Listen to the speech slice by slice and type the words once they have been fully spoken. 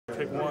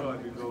pick one.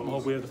 I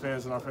hope we have the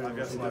fans in our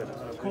favor.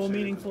 Cole,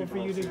 meaningful for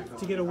you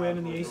to get a win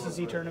in the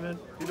ACC tournament?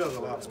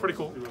 It's pretty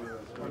cool.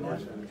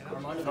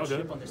 Felt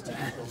good.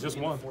 Just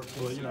one,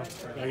 but you know,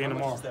 again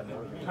tomorrow.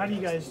 How do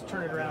you guys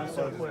turn it around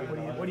so quick?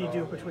 What do you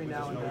do between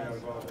now and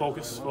then?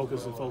 Focus,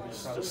 focus, and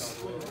focus.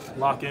 Just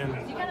lock in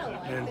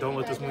and don't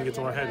let this win get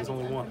to our head. There's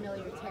only one.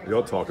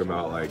 Y'all talk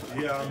about like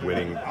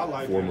winning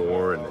 4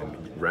 more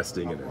and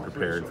resting and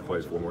preparing to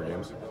play 4 more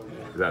games.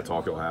 Is that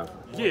talk you'll have?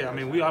 Yeah, I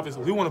mean, we want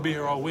to be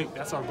here all week.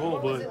 That's our goal,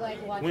 but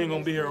we ain't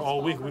gonna be here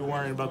all week. We're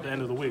worrying about the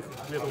end of the week.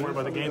 We have to worry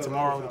about the game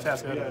tomorrow, the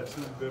task ahead of us.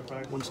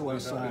 When's the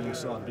last time you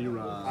saw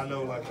B-Ron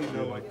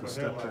like the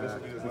step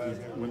back? I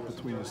think he went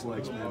between his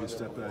legs, maybe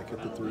step back,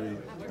 hit the 3,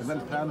 and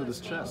then pounded his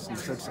chest and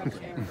said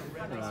something.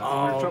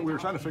 We were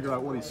trying to figure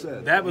out what he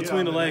said. That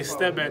between the legs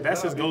step back,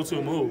 that's his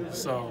go-to move.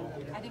 So,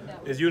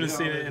 as you have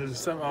seen it in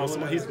he's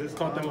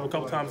caught them a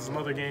couple times in some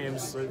other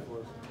games.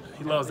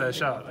 He loves that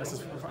shot.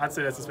 I'd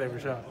say that's his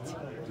favorite shot.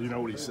 Do you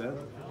know what he said?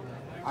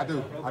 I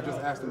do. I just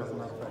asked him, as a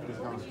matter of fact. He's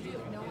gone.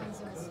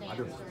 I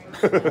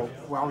do.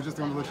 Well, I was just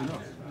going to let you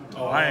know.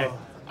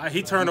 Oh,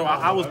 he turned over.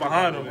 I was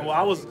behind him. Well,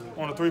 I was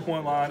on the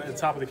 3-point line at the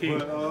top of the key.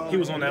 He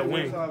was on that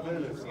wing.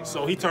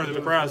 So he turned to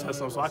the crowd and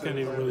stuff, so I couldn't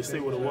even really see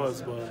what it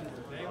was. But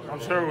I'm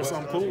sure it was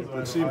something cool.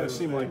 It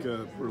seemed like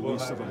a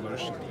release of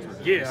emotion.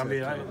 Yeah, I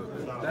mean,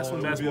 that's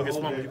when basketball gets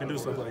fun when you can do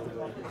stuff like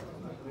that.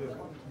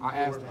 I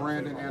asked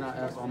Brandon and I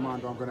asked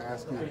Armando. I'm going to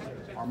ask you.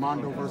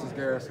 Armando versus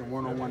Garrison,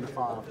 1-on-1 to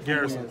 5.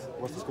 Garrison.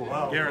 What's the score?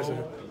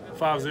 Garrison,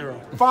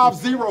 5-0.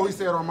 5-0, he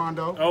said,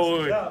 Armando.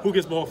 Oh, wait. Who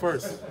gets ball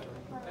first?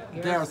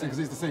 Garrison, because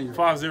he's the senior.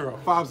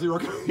 5-0.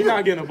 5-0. He's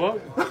not getting a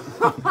buck.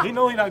 He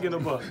know he's not getting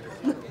a buck.